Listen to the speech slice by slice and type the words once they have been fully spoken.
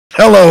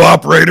Hello,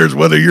 operators.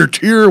 Whether you're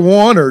tier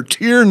 1 or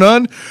tier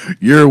none,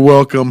 you're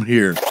welcome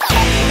here.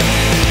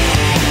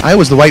 I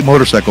was the white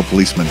motorcycle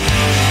policeman.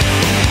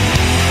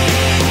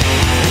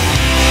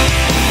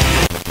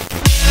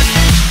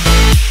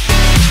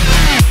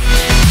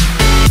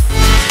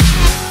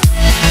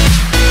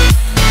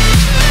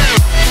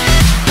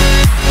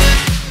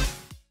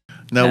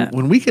 Now,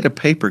 when we get a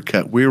paper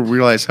cut, we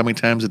realize how many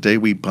times a day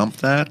we bump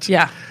that.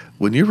 Yeah.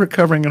 When you're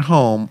recovering at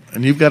home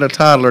and you've got a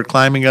toddler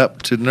climbing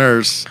up to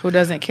nurse. Who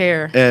doesn't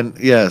care. And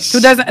yes.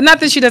 Who doesn't, not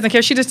that she doesn't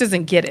care, she just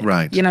doesn't get it.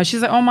 Right. You know,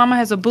 she's like, oh, mama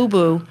has a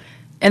boo-boo,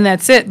 and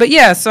that's it. But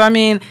yeah, so I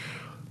mean,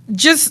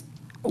 just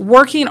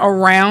working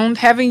around,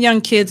 having young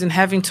kids and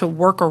having to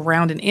work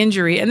around an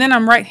injury. And then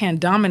I'm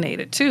right-hand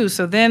dominated too.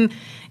 So then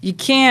you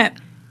can't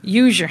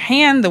use your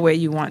hand the way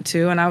you want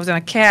to. And I was in a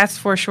cast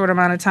for a short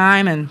amount of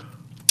time. And,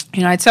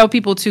 you know, I tell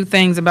people two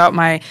things about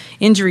my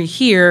injury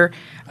here.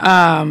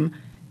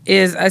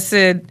 Is I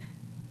said,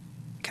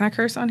 can I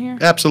curse on here?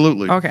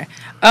 Absolutely. Okay.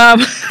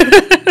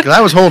 'Cause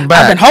I was holding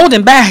back. I've been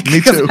holding back.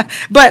 Me too.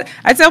 But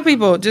I tell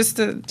people, just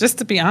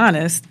to be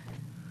honest,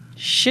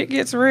 shit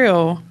gets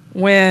real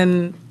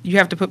when you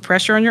have to put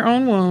pressure on your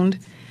own wound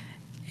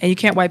and you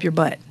can't wipe your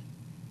butt.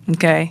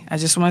 Okay? I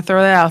just want to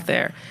throw that out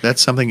there.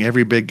 That's something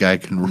every big guy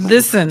can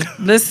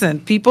Listen.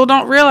 People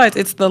don't realize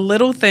it's the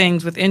little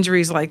things with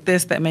injuries like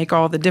this that make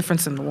all the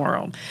difference in the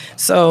world.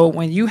 So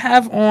when you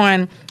have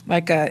on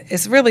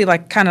it's really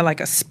like kind of like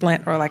a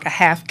splint or like a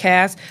half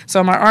cast.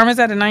 So my arm is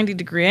at a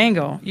 90-degree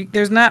angle.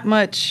 There's not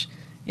much,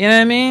 you know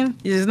what I mean?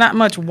 There's not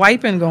much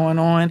wiping going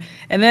on.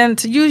 And then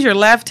to use your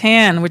left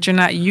hand, which you're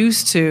not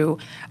used to,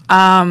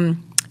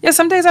 some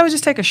days I would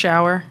just take a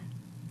shower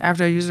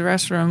after I use the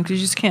restroom because you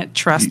just can't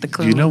trust the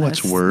cleanliness. You know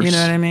what's worse? You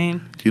know what I mean?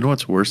 Do you know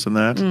what's worse than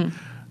that?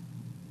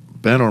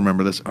 Ben will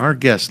remember this. Our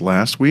guest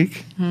last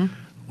week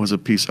was a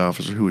peace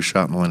officer who was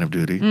shot in the line of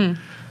duty,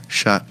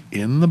 shot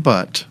in the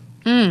butt,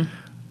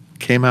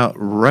 came out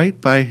right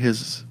by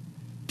his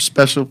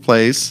special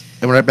place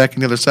and went right back on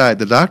the other side.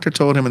 The doctor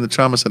told him in the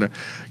trauma center,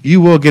 you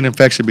will get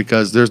infection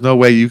because there's no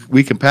way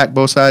we can pack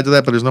both sides of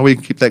that, but there's no way you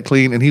can keep that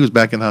clean. And he was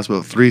back in the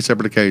hospital 3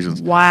 separate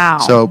occasions. Wow.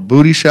 So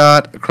booty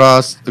shot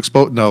across,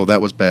 no,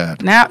 that was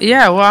bad. Now,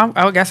 yeah, well,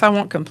 I guess I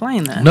won't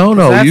complain then.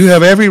 No, you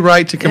have every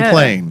right to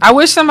complain. I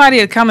wish somebody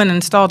had come and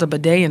installed a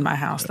bidet in my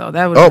house, though.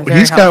 That would be very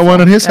he's got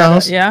one at his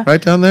house. Yeah.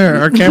 Right down there.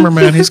 Our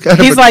cameraman, he's got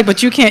He's like,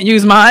 but you can't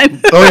use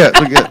mine. Oh, yeah.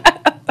 Look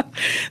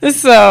at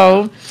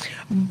So,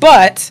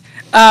 but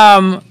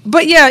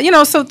yeah, you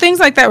know, so things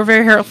like that were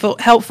very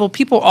helpful.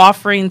 People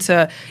offering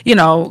to, you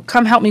know,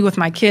 come help me with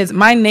my kids.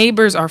 My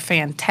neighbors are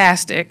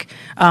fantastic.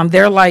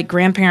 They're like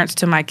grandparents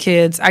to my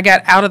kids. I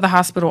got out of the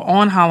hospital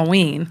on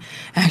Halloween,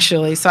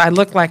 actually. So I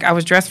looked like I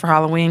was dressed for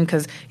Halloween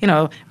because, you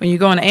know, when you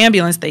go in an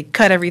ambulance, they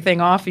cut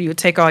everything off and you would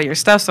take all your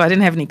stuff. So I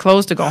didn't have any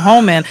clothes to go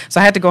home in. So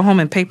I had to go home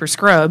in paper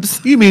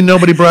scrubs. You mean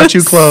nobody brought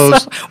you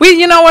clothes?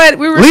 You know what?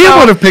 Liam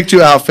would have picked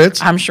you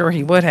outfits. I'm sure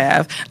he would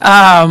have.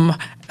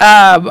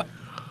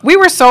 We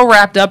were so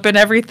wrapped up in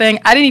everything.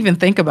 I didn't even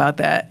think about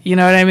that. You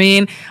know what I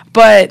mean?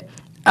 But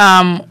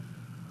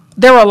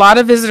there were a lot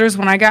of visitors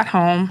when I got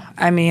home.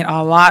 I mean,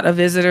 a lot of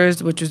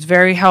visitors, which was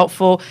very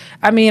helpful.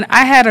 I mean,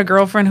 I had a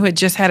girlfriend who had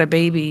just had a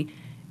baby,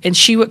 and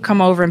she would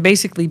come over and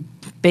basically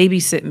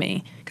babysit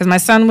me because my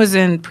son was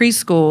in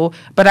preschool,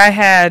 but I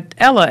had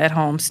Ella at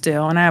home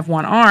still, and I have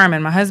one arm,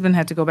 and my husband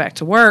had to go back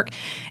to work.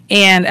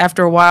 And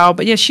after a while,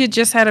 but yeah, she had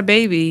just had a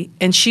baby,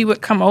 and she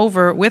would come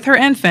over with her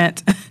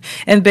infant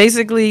and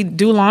basically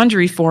do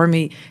laundry for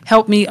me,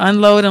 help me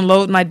unload and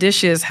load my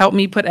dishes, help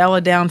me put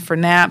Ella down for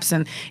naps.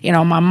 And, you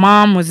know, my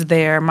mom was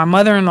there. My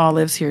mother-in-law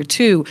lives here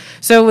too.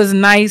 So it was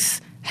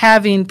nice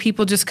having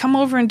people just come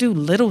over and do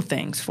little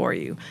things for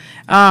you.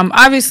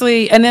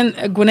 Obviously, and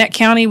then Gwinnett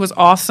County was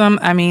awesome.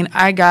 I mean,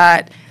 I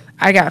got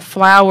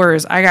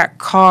flowers, I got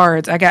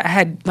cards, I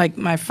had like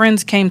my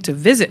friends came to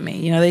visit me.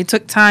 You know, they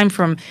took time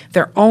from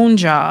their own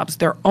jobs,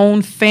 their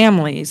own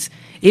families.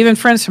 Even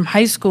friends from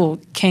high school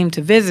came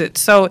to visit.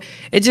 So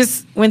it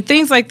just, when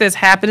things like this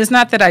happen, it's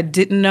not that I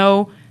didn't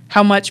know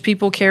how much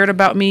people cared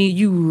about me.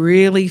 You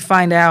really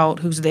find out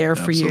who's there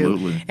for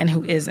you and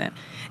who isn't.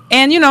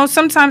 And, you know,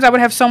 sometimes I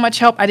would have so much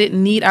help I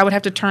didn't need, I would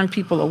have to turn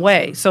people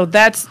away. So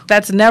that's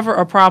never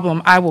a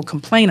problem I will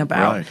complain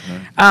about.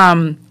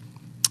 Right.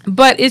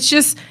 But it's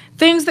just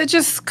things that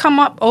just come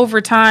up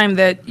over time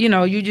that, you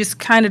know, you just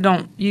kind of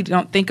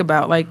don't think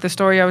about. Like the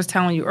story I was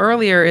telling you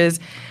earlier is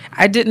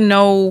I didn't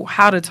know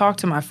how to talk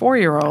to my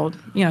 4-year-old.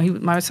 You know,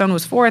 my son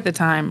was 4 at the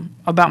time,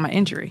 about my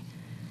injury.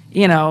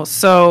 You know,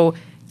 so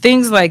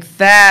things like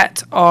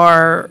that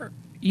are,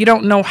 you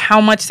don't know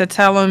how much to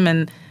tell them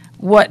and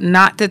what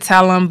not to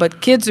tell them,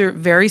 but kids are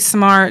very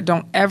smart.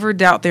 Don't ever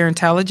doubt their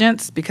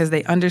intelligence because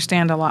they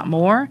understand a lot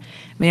more.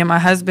 Me and my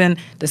husband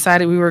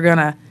decided we were going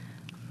to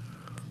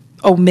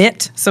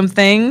omit some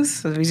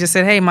things. So we just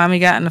said, hey, Mommy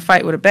got in a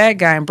fight with a bad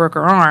guy and broke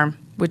her arm,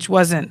 which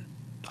wasn't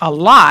a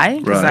lie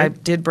because I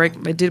did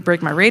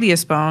break my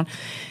radius bone.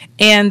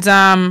 And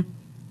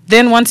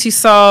then once he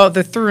saw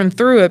the through and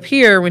through up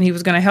here when he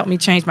was going to help me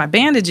change my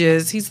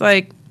bandages, he's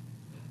like,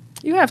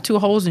 you have 2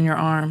 holes in your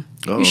arm.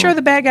 Uh-oh. You sure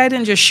the bad guy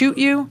didn't just shoot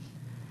you?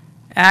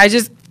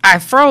 And I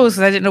froze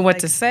because I didn't know what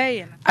to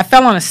say. I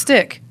fell on a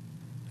stick.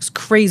 It was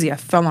crazy. I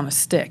fell on a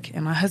stick.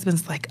 And my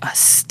husband's like, a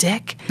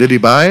stick? Did he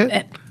buy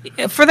it?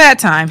 And for that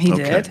time, he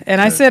did. And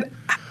I said,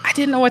 I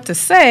didn't know what to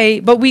say.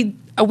 But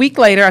a week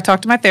later, I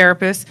talked to my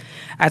therapist.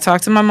 I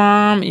talked to my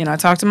mom. I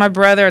talked to my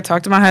brother. I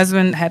talked to my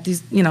husband. Had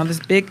these, this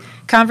big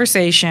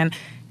conversation.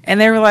 And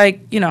they were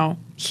like,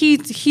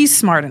 he's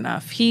smart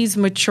enough. He's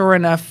mature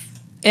enough.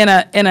 He's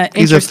a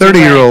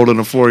 30-year-old in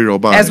a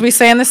 4-year-old body. As we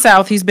say in the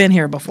South, he's been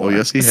here before. Oh,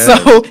 yes, he has.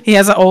 So he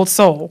has an old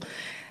soul.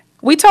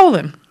 We told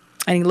him,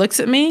 and he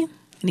looks at me,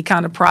 and he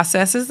kind of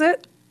processes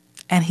it,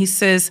 and he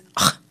says,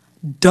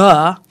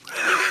 duh.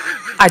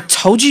 I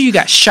told you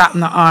got shot in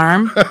the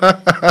arm.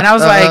 And I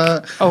was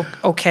like, oh,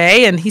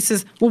 okay. And he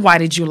says, well, why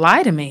did you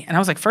lie to me? And I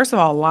was like, first of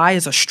all, lie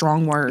is a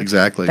strong word.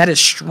 Exactly. That is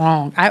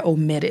strong. I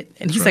omit it.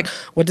 And he's like,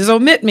 what does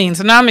omit mean?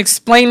 So now I'm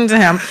explaining to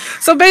him.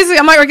 So basically,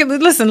 I'm like, okay,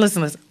 listen.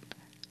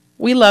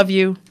 We love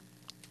you.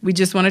 We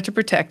just wanted to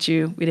protect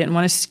you. We didn't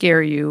want to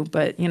scare you,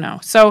 but,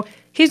 So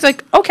he's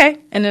like, okay,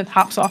 and then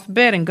hops off the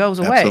bed and goes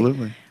away.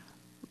 Absolutely.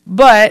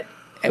 But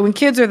when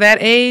kids are that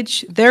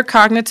age, their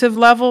cognitive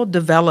level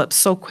develops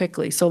so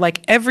quickly. So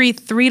like every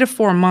 3 to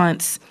 4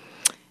 months,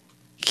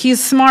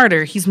 he's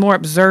smarter. He's more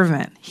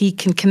observant. He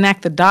can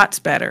connect the dots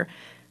better.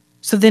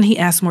 So then he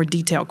asks more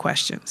detailed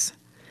questions.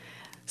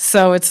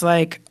 So it's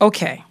like,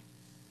 okay,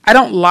 I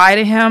don't lie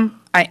to him.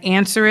 I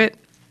answer it,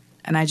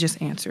 and I just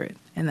answer it.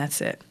 And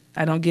that's it.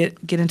 I don't get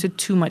into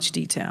too much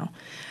detail.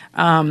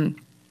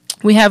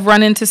 We have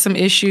run into some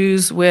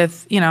issues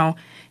with,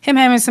 him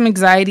having some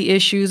anxiety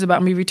issues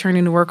about me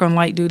returning to work on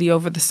light duty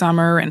over the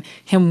summer and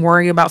him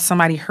worrying about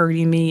somebody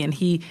hurting me. And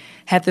he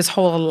had this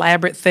whole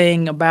elaborate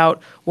thing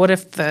about what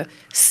if the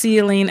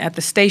ceiling at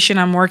the station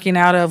I'm working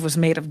out of was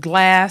made of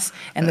glass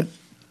and the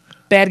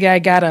bad guy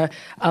got a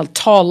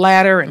tall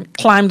ladder and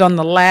climbed on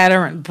the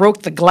ladder and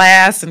broke the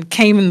glass and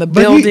came in the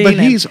building. But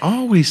he's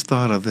always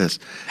thought of this.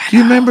 Do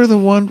you remember the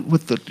one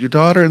with your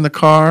daughter in the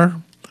car?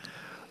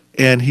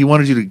 And he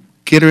wanted you to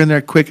get her in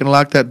there quick and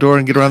lock that door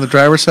and get her on the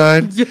driver's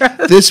side?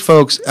 Yes. This,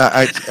 folks,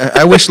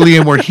 I wish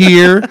Liam were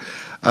here.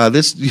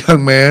 This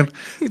young man,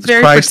 he's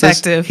very priceless.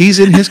 protective. He's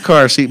in his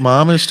car seat.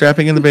 Mom is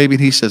strapping in the baby,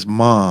 and he says,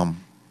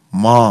 Mom,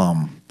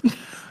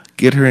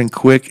 get her in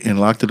quick and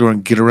lock the door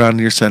and get her around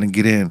your side and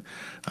get in.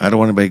 I don't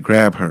want anybody to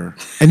grab her.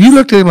 And you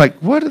looked at him like,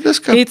 what did this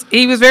come?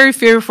 He was very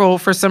fearful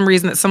for some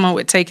reason that someone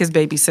would take his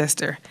baby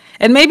sister.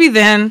 And maybe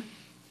then,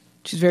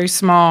 she's very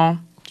small,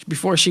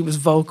 before she was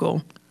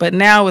vocal. But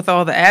now with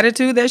all the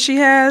attitude that she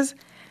has,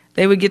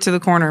 they would get to the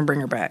corner and bring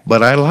her back.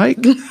 But I like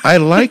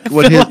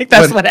what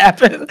what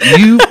happened.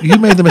 you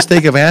made the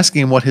mistake of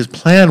asking him what his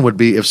plan would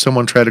be if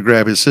someone tried to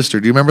grab his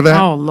sister. Do you remember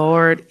that? Oh,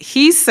 Lord.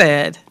 He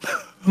said,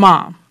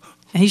 Mom,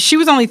 and she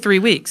was only 3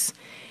 weeks,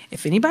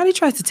 if anybody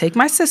tries to take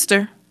my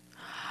sister,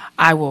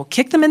 I will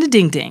kick them in the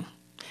ding-ding.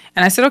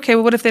 And I said, okay,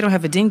 well, what if they don't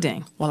have a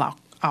ding-ding? Well,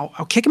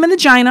 I'll kick them in the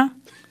gina.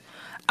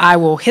 I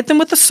will hit them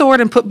with a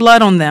sword and put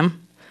blood on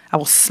them. I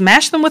will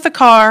smash them with a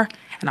car,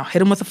 and I'll hit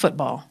them with a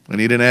football. And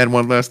he didn't add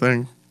one last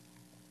thing?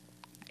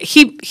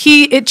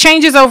 It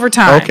changes over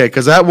time. Okay,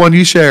 because that one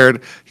you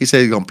shared, he said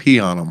he's going to pee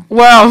on them.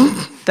 Well,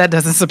 that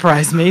doesn't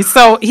surprise me.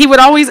 So he would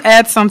always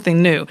add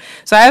something new.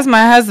 So I asked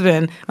my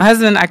husband,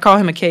 I call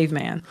him a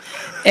caveman.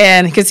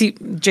 And because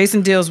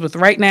Jason deals with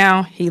right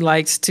now, he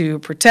likes to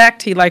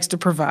protect, he likes to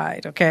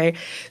provide, okay?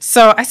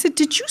 So I said,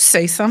 did you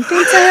say something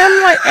to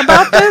him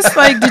about this?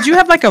 Did you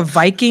have a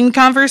Viking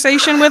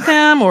conversation with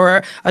him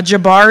or a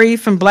Jabari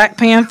from Black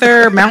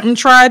Panther Mountain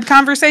Tribe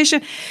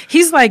conversation?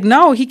 He's like,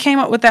 no, he came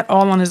up with that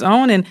all on his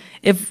own. And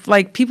if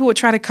people would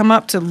try to come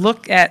up to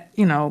look at,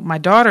 my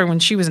daughter when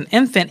she was an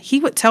infant, he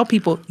would tell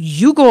people,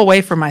 you go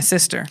away from my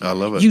sister. I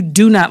love it. You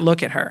do not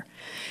look at her.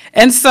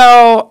 And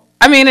so,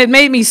 it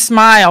made me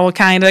smile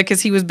kind of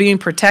because he was being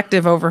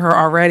protective over her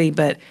already.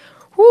 But,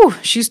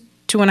 she's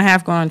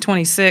 2.5 going on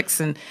 26,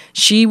 and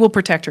she will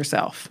protect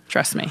herself.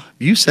 Trust me.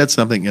 You said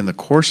something in the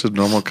course of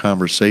normal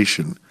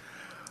conversation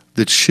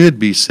that should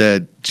be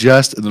said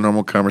just in the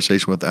normal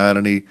conversation without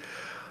any.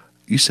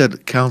 You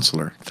said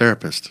counselor,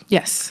 therapist.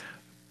 Yes.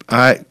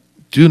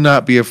 Do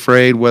not be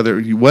afraid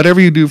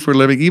whatever you do for a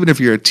living, even if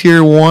you're a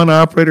tier 1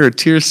 operator, a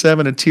tier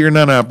 7, a tier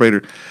 9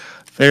 operator,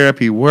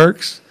 therapy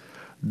works.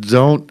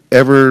 Don't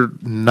ever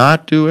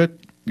not do it.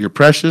 You're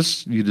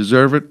precious. You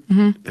deserve it.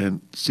 Mm-hmm.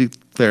 And seek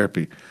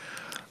therapy.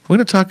 We're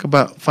going to talk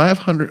about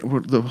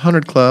the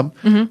 100 Club,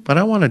 but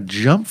I want to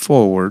jump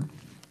forward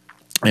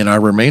in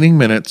our remaining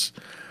minutes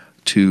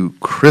to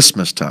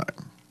Christmas time.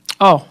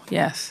 Oh,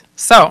 yes.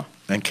 So.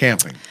 And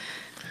camping.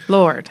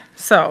 Lord.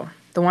 So,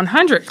 the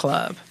 100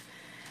 Club.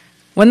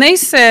 When they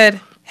said,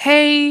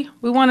 hey,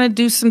 we want to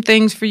do some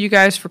things for you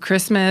guys for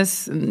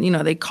Christmas, and,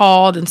 they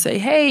called and say,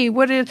 hey,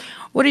 what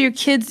are your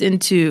kids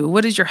into?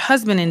 What is your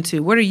husband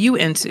into? What are you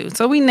into?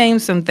 So we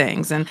named some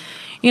things, and,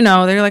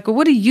 they're like, well,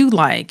 what do you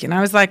like? And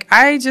I was like,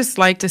 I just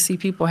like to see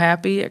people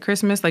happy at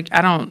Christmas.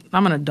 I'm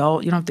an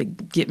adult. You don't have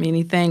to get me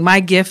anything. My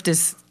gift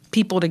is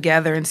people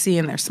together and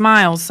seeing their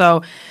smiles.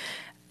 So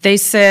they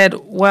said,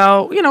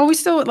 well, we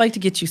still would like to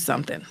get you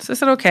something. So I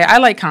said, okay, I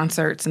like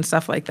concerts and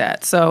stuff like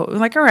that. So I was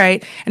like, all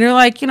right. And they're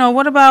like,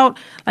 what about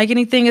like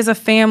anything as a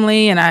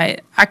family? And I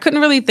couldn't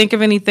really think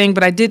of anything,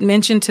 but I did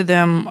mention to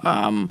them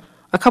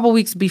a couple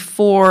weeks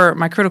before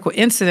my critical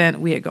incident,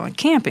 we had gone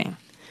camping.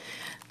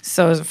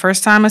 So it was the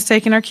first time I was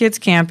taking our kids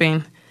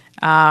camping.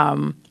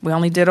 We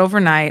only did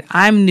overnight.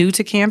 I'm new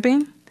to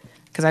camping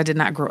because I did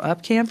not grow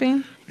up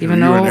camping. Even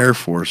though you're in Air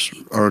Force,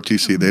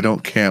 ROTC, they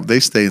don't camp.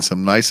 They stay in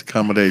some nice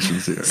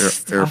accommodations,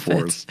 the Air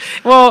Force.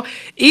 Well,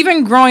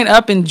 even growing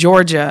up in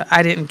Georgia,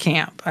 I didn't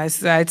camp.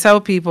 I tell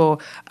people,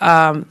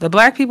 the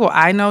black people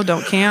I know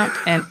don't camp,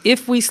 and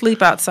if we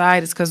sleep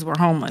outside, it's because we're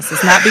homeless.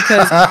 It's not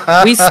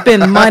because we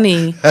spend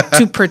money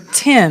to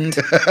pretend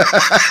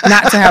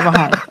not to have a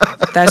home.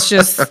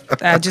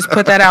 I just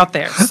put that out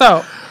there.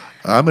 So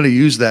I'm going to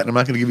use that, and I'm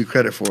not going to give you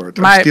credit for it.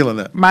 I'm stealing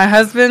that. My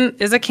husband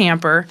is a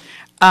camper.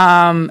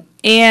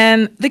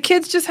 And the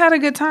kids just had a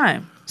good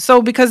time.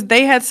 So because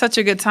they had such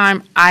a good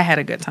time, I had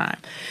a good time.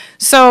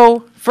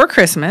 So for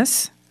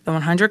Christmas, the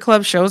 100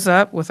 Club shows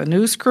up with a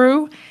news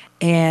crew,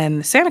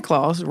 and Santa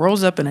Claus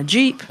rolls up in a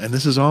Jeep. And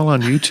this is all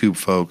on YouTube,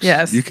 folks.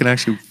 Yes. You can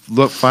actually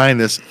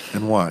find this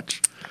and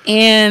watch.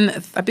 And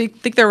I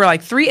think there were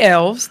like 3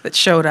 elves that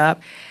showed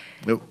up.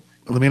 Let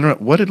me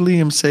interrupt. What did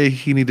Liam say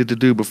he needed to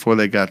do before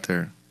they got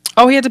there?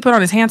 Oh, he had to put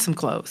on his handsome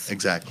clothes.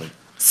 Exactly.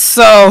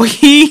 So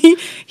he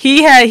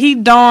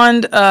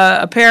donned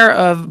a pair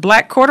of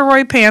black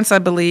corduroy pants, I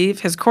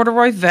believe, his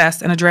corduroy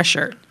vest, and a dress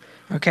shirt.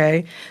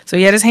 Okay, so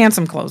he had his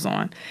handsome clothes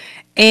on,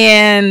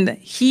 and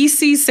he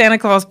sees Santa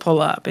Claus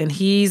pull up, and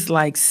he's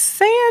like,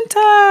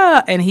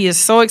 Santa, and he is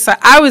so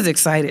excited. I was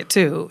excited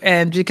too,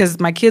 and because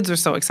my kids were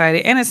so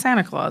excited, and it's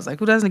Santa Claus. Like,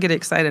 who doesn't get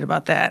excited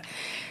about that?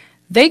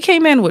 They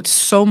came in with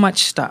so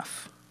much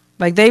stuff.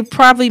 Like, they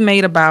probably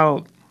made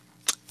about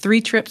 3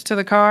 trips to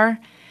the car.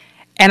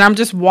 And I'm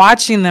just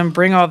watching them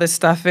bring all this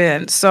stuff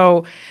in.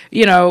 So,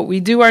 we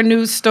do our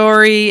news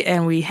story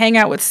and we hang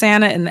out with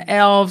Santa and the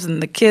elves,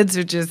 and the kids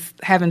are just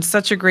having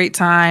such a great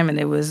time. And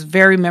it was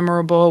very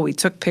memorable. We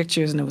took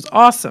pictures and it was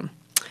awesome.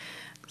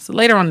 So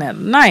later on that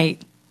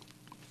night,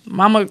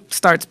 Mama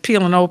starts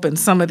peeling open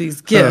some of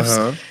these gifts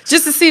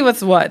just to see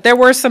what's what. There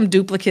were some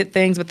duplicate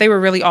things, but they were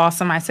really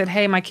awesome. I said,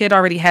 hey, my kid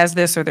already has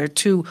this, or they're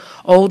too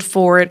old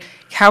for it.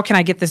 How can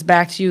I get this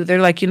back to you?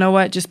 They're like, you know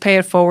what? Just pay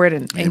it forward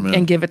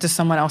and give it to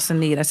someone else in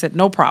need. I said,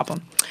 no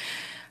problem.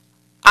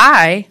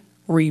 I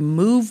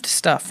removed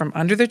stuff from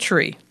under the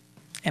tree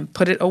and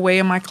put it away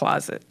in my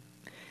closet.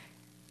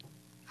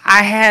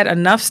 I had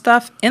enough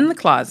stuff in the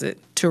closet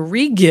to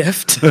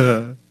re-gift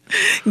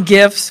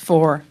gifts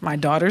for my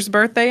daughter's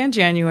birthday in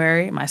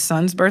January, my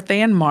son's birthday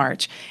in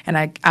March,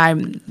 and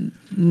I'm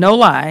no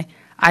lie,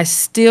 I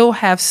still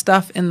have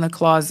stuff in the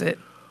closet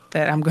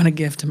that I'm going to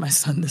give to my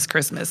son this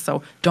Christmas.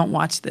 So don't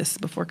watch this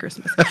before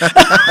Christmas.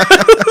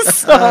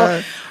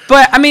 But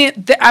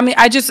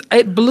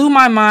it blew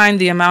my mind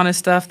the amount of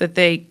stuff that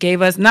they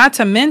gave us. Not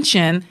to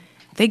mention,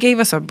 they gave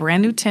us a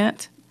brand new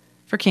tent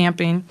for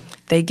camping.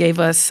 They gave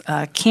us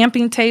a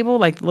camping table,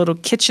 like little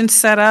kitchen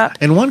setup.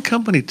 And one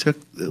company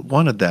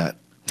wanted that.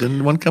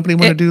 Didn't one company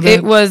want to do that?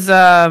 It was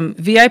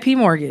VIP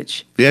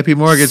Mortgage. VIP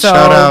Mortgage,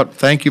 shout out.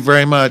 Thank you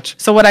very much.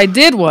 So what I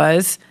did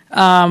was,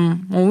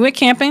 when we went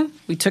camping,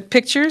 we took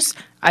pictures.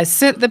 I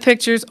sent the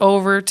pictures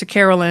over to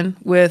Carolyn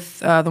with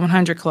the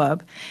 100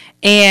 Club,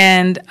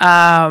 and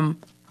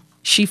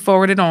she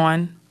forwarded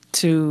on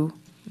to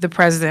the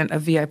president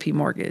of VIP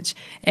Mortgage.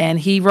 And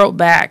he wrote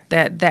back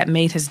that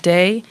made his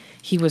day.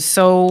 He was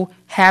so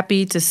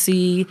happy to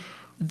see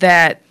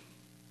that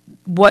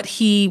what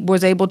he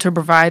was able to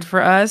provide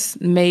for us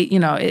made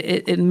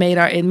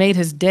made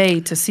his day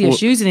to see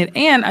us using it.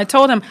 And I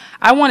told him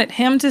I wanted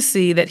him to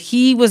see that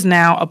he was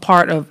now a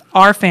part of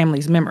our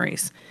family's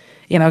memories.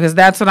 Because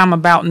that's what I'm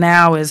about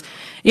now is,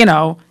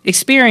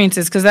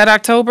 experiences. Because that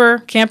October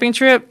camping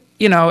trip,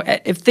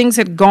 if things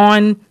had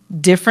gone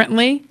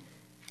differently,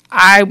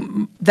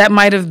 that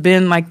might have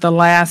been like the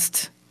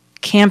last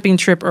camping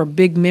trip or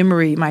big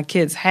memory my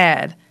kids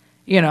had,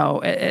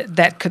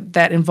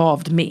 that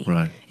involved me.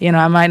 Right.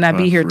 I might not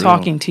be here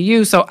talking to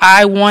you. So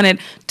I wanted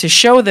to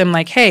show them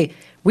like, hey,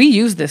 we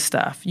use this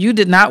stuff. You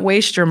did not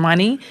waste your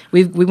money.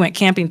 We went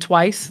camping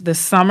twice this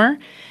summer.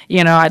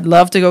 I'd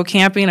love to go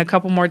camping a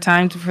couple more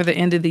times for the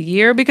end of the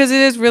year because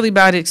it is really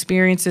about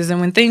experiences. And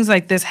when things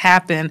like this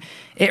happen,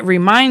 it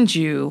reminds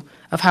you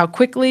of how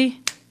quickly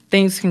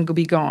things can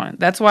be gone.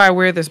 That's why I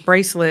wear this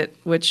bracelet,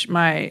 which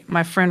my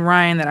friend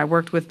Ryan that I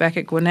worked with back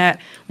at Gwinnett,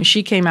 when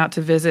she came out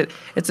to visit,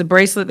 it's a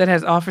bracelet that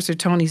has Officer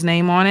Tony's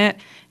name on it,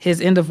 his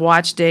end of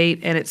watch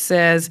date, and it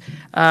says,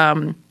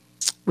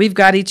 we've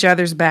got each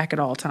other's back at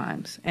all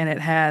times. And it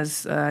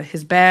has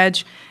his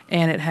badge,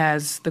 and it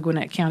has the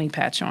Gwinnett County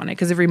patch on it.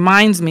 Because it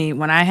reminds me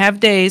when I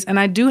have days, and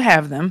I do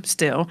have them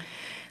still,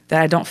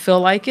 that I don't feel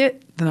like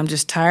it, that I'm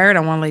just tired, I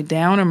want to lay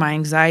down, or my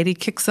anxiety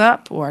kicks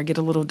up, or I get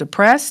a little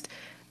depressed,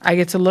 I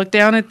get to look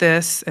down at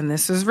this, and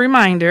this is a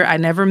reminder. I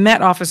never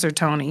met Officer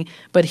Tony,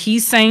 but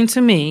he's saying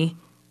to me,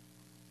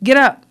 get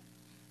up.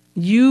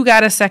 You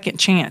got a second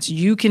chance.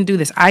 You can do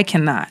this. I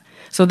cannot.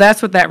 So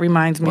that's what that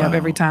reminds me of Wow.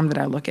 every time that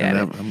I look at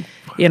And it.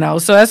 You know,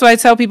 so that's why I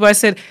tell people, I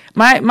said,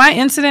 my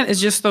incident is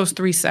just those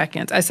 3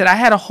 seconds. I said, I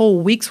had a whole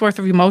week's worth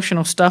of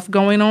emotional stuff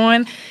going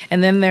on,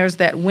 and then there's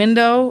that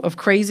window of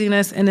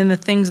craziness, and then the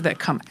things that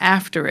come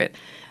after it.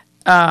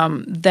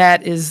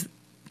 That is,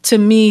 to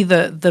me,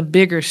 the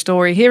bigger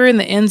story. Hearing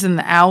the ins and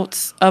the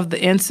outs of the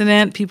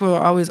incident, people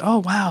are always, oh,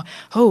 wow,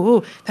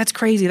 oh, that's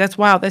crazy, that's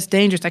wild, that's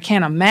dangerous, I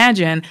can't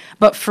imagine.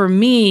 But for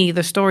me,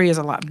 the story is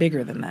a lot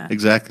bigger than that.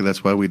 Exactly.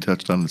 That's why we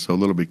touched on it so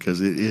little, because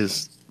it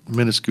is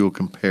minuscule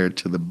compared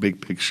to the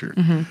big picture.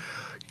 Mm-hmm.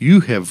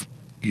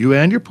 You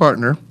and your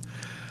partner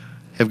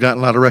have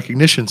gotten a lot of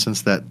recognition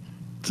since then.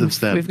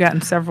 We've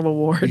gotten several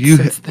awards You,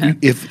 since then.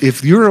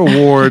 if your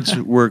awards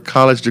were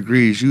college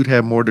degrees, you'd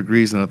have more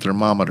degrees than a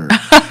thermometer.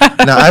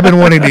 Now, I've been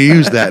wanting to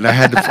use that, and I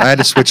had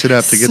to switch it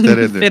up to get that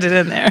in there. Fit it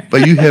in there.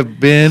 But you have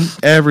been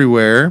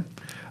everywhere,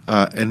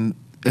 and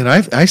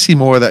I see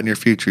more of that in your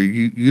future.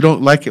 You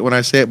don't like it when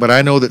I say it, but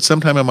I know that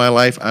sometime in my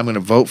life I'm going to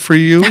vote for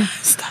you.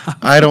 Stop.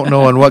 I don't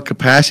know in what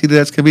capacity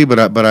that's going to be,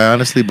 but I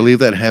honestly believe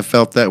that and have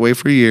felt that way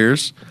for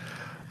years.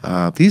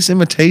 These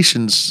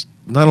invitations,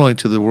 not only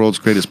to the world's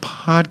greatest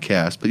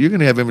podcast, but you're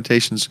going to have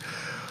invitations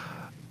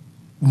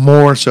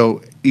more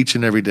so each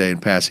and every day in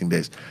passing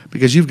days,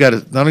 because you've got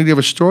not only do you have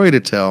a story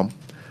to tell,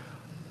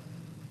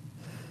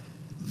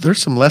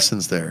 there's some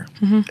lessons there,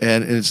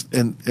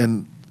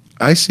 and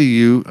I see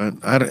you.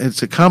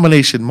 It's a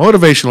combination: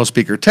 motivational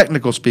speaker,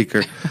 technical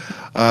speaker,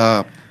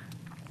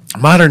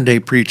 modern day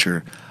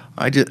preacher.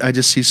 I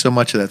just see so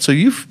much of that. So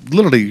you've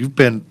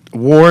been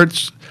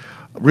awards,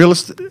 real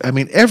estate. I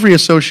mean, every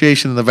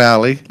association in the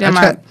valley.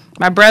 Yeah,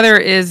 my brother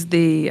is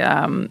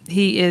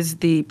he is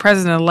the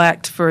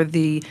president-elect for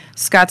the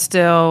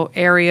Scottsdale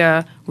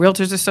Area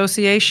Realtors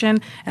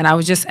Association, and I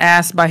was just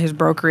asked by his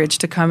brokerage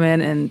to come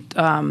in,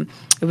 and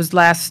it was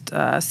last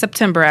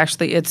September,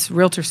 actually. It's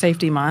Realtor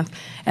Safety Month,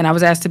 and I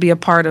was asked to be a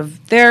part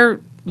of their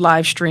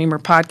live stream or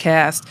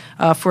podcast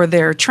for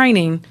their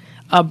training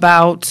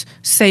about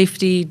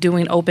safety,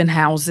 doing open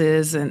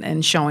houses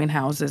and showing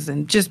houses,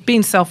 and just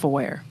being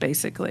self-aware,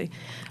 basically.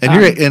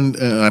 And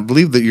I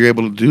believe that you're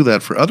able to do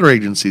that for other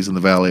agencies in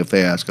the valley if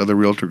they ask, other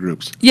realtor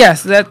groups.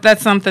 Yes,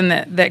 that's something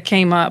that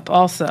came up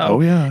also.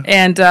 Oh, yeah.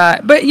 And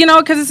but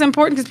because it's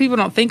important, because people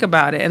don't think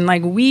about it, and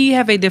like we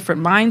have a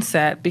different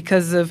mindset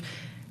because of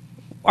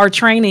our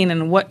training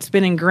and what's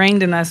been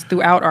ingrained in us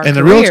throughout our careers. And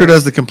the realtor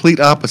does the complete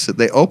opposite.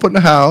 They open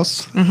the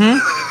house,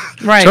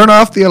 Right. turn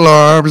off the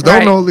alarms, don't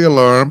Right. know the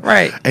alarm,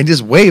 Right. and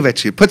just wave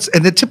at you. Put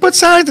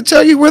signs to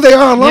tell you where they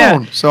are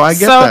alone. Yeah. So I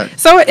get that.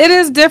 So it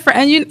is different.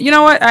 And you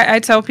know what? I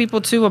tell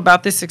people, too,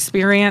 about this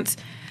experience.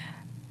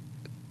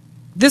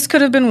 This could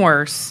have been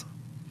worse.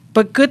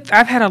 But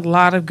I've had a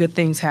lot of good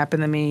things happen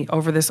to me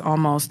over this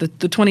almost. The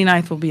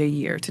 29th will be a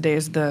year. Today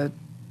is the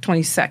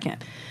 22nd.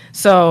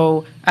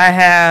 So I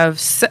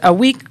have a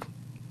week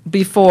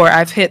before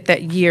I've hit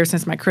that year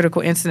since my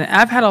critical incident.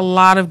 I've had a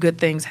lot of good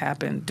things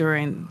happen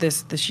during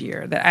this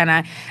year, and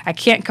I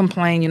can't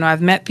complain.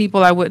 I've met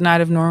people I would not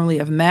have normally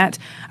have met.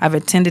 I've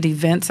attended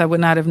events I would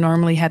not have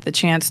normally had the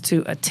chance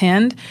to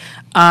attend,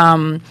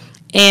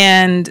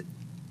 and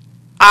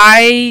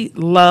I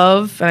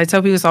love, and I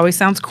tell people this always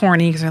sounds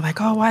corny because they're like,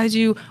 oh, why did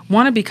you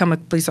want to become a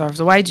police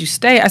officer? Why did you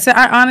stay? I said,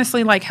 I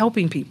honestly like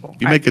helping people.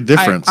 You make a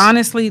difference. I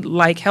honestly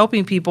like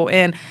helping people.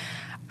 And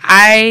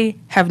I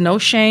have no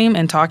shame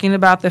in talking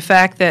about the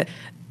fact that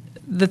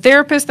the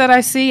therapist that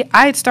I see,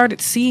 I had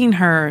started seeing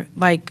her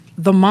like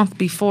the month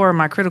before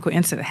my critical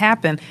incident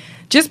happened,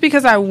 just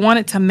because I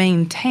wanted to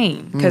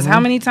maintain. Because how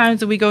many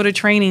times do we go to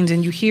trainings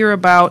and you hear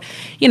about,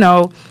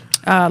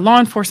 law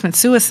enforcement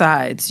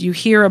suicides. You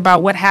hear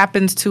about what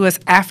happens to us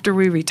after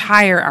we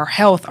retire, our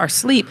health, our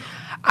sleep.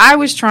 I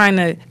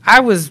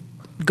was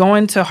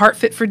going to Heart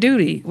Fit for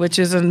Duty, which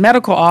is a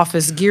medical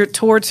office geared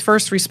towards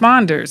first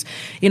responders.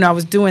 I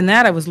was doing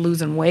that. I was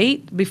losing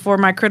weight before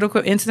my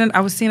critical incident. I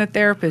was seeing a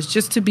therapist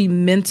just to be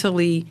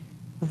mentally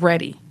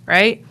ready,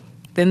 right?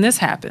 Then this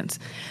happens.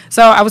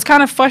 So I was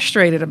kind of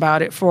frustrated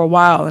about it for a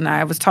while, and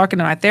I was talking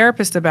to my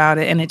therapist about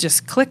it, and it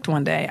just clicked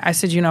one day. I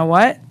said, you know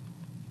what?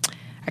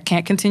 I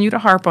can't continue to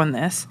harp on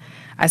this.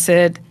 I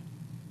said,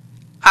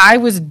 I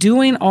was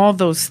doing all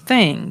those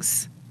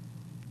things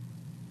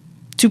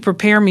to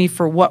prepare me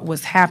for what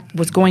was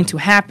going to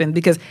happen,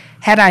 because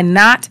had I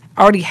not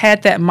already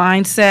had that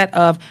mindset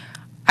of,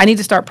 I need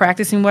to start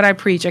practicing what I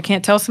preach. I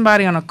can't tell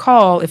somebody on a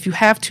call, if you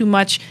have too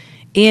much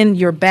in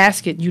your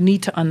basket, you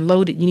need to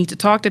unload it. You need to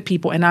talk to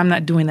people, and I'm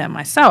not doing that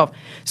myself.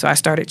 So I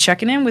started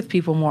checking in with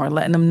people more,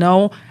 letting them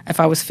know if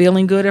I was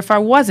feeling good, if I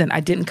wasn't. I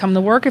didn't come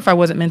to work if I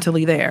wasn't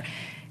mentally there.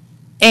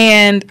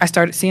 And I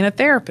started seeing a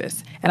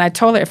therapist. And I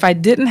told her, if I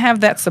didn't have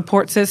that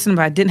support system, if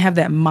I didn't have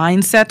that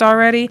mindset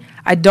already,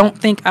 I don't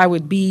think I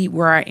would be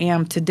where I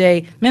am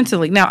today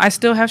mentally. Now, I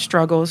still have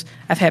struggles.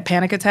 I've had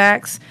panic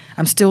attacks.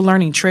 I'm still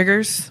learning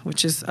triggers,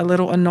 which is a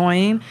little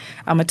annoying.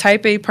 I'm a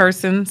type A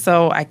person,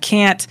 so I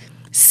can't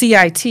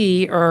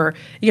CIT or,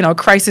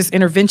 crisis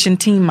intervention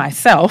team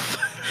myself.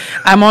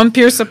 I'm on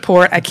peer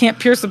support. I can't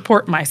peer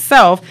support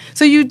myself.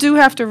 So you do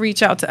have to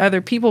reach out to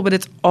other people, but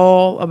it's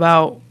all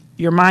about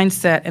your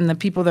mindset, and the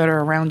people that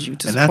are around you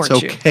to support you.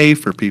 And that's okay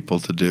for people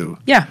to do.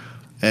 Yeah.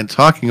 And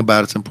talking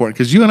about it's important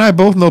because you and I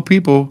both know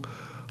people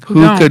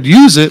who don't. could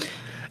use it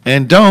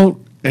and don't,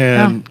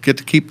 and get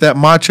to keep that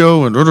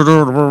macho and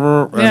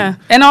yeah.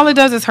 And all it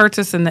does is hurts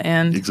us in the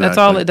end. Exactly. That's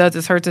all it does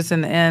is hurts us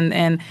in the end.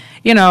 And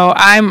you know,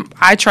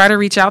 I try to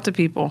reach out to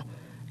people.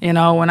 You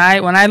know, when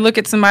I look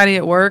at somebody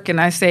at work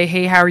and I say,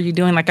 "Hey, how are you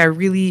doing?" Like I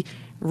really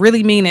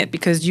mean it,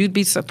 because you'd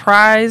be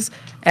surprised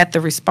at the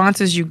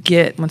responses you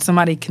get when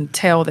somebody can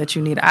tell that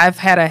you need it. I've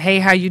had a "Hey,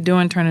 how you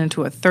doing?" turn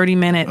into a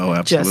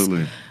 30-minute just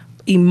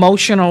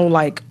emotional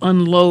like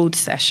unload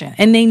session.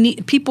 And they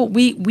need people,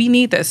 we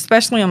need that,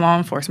 especially in law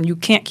enforcement. You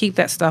can't keep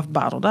that stuff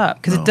bottled up,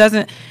 because it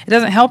doesn't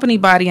help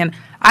anybody. And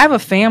I have a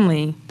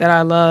family that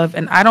I love,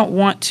 and I don't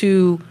want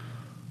to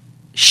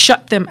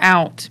shut them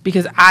out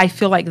because I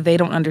feel like they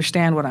don't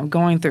understand what I'm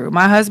going through.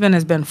 My husband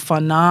has been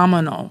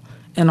phenomenal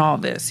in all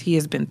this. He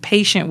has been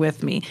patient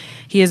with me.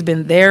 He has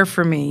been there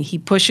for me. He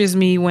pushes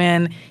me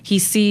when he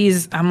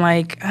sees I'm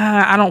like,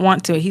 I don't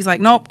want to. He's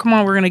like, nope, come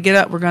on, we're going to get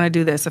up. We're going to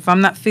do this. If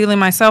I'm not feeling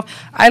myself,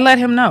 I let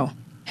him know.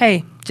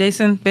 Hey,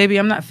 Jason, baby,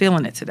 I'm not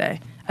feeling it today.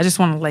 I just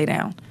want to lay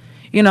down.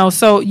 You know,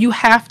 so you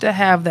have to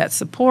have that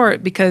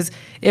support, because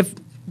if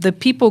the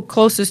people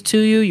closest to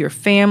you, your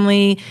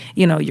family,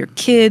 you know, your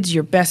kids,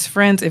 your best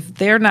friends, if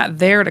they're not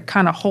there to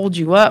kind of hold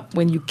you up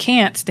when you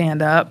can't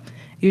stand up,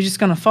 you're just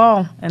going to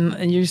fall,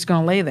 and you're just going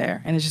to lay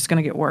there, and it's just going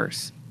to get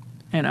worse,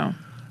 you know.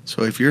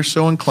 So if you're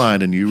so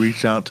inclined and you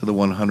reach out to the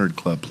 100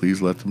 Club,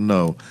 please let them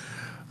know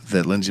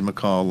that Lindsay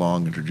McCall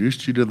Long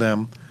introduced you to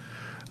them.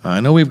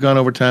 I know we've gone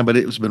over time, but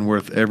it's been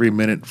worth every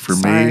minute for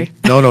me.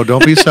 No,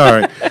 don't be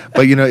sorry.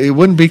 But, you know, it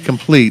wouldn't be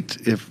complete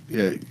if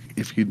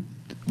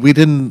we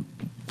didn't,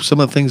 some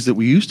of the things that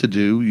we used to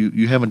do,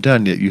 you haven't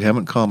done yet. You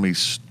haven't called me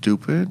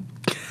stupid,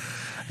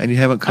 and you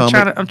haven't called me.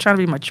 I'm trying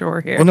to be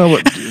mature here. Well,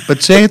 no,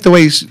 but say it the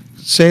way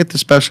say it the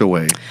special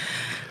way.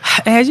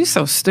 Ed, you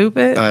so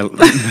stupid.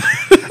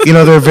 You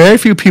know, there are very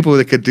few people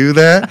that could do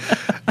that.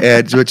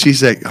 And but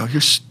she's like, "Oh,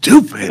 you're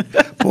stupid,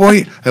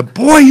 boy!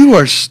 You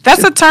are."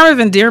 That's a term of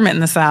endearment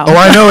in the South. Oh,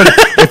 I know it.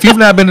 If you've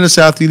not been in the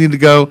South, you need to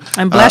go.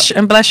 And bless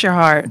your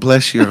heart.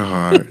 Bless your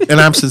heart.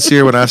 And I'm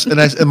sincere when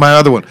and my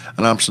other one.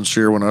 And I'm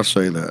sincere when I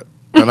say that.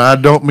 And I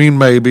don't mean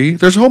maybe.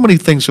 There's so many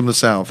things from the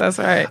South. That's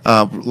right.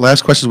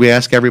 Last questions we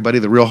ask everybody,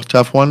 the real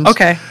tough ones.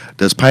 Okay.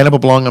 Does pineapple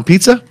belong on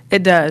pizza?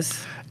 It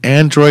does.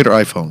 Android or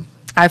iPhone?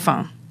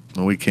 iPhone.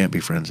 Well, we can't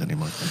be friends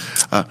anymore.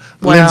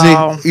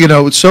 Lindsay, you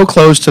know, so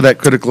close to that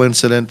critical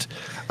incident.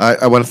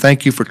 I want to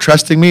thank you for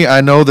trusting me.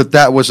 I know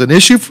that was an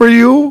issue for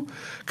you,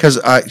 because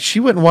she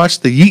went and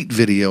watched the Yeet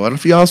video. I don't know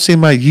if y'all seen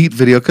my Yeet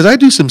video, because I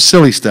do some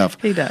silly stuff.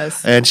 He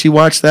does. And she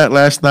watched that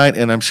last night,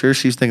 and I'm sure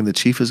she's thinking the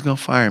chief is going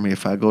to fire me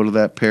if I go to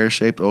that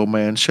pear-shaped old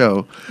man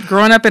show.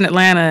 Growing up in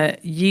Atlanta,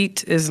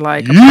 Yeet is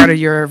like a part of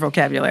your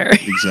vocabulary.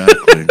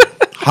 Exactly.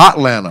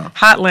 Hotlanta.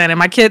 Hotlanta.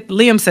 My kid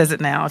Liam says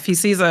it now. If he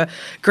sees a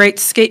great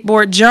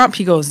skateboard jump,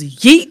 he goes,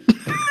 yeet.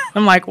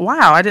 I'm like,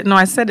 wow, I didn't know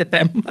I said it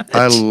that much.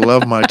 I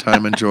love my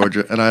time in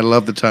Georgia, and I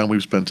love the time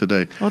we've spent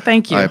today. Well,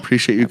 thank you. I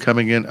appreciate you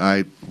coming in.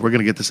 We're going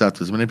to get this out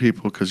to as many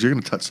people, because you're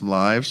going to touch some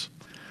lives,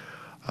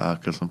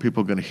 because some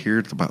people are going to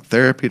hear about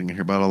therapy, they're going to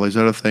hear about all these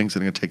other things,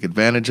 and they're going to take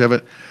advantage of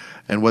it.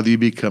 And whether you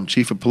become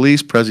chief of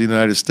police, president of the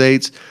United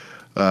States,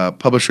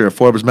 publisher of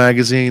Forbes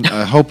magazine,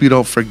 I hope you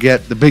don't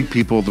forget the big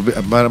people.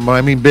 When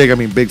I mean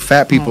big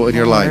fat people in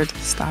your life.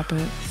 Stop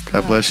it.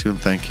 God bless you, and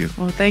thank you.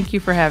 Well, thank you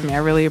for having me. I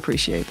really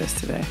appreciate this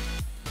today.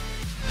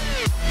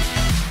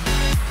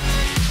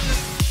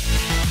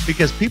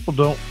 Because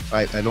people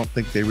I don't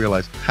think they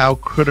realize how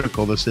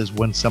critical this is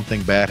when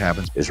something bad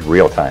happens. It's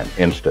real time,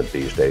 instant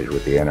these days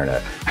with the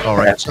internet. All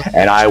right.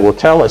 And I will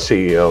tell a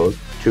CEO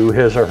to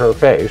his or her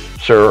face,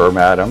 sir or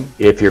madam,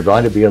 if you're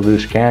going to be a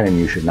loose cannon,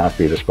 you should not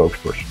be the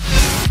spokesperson.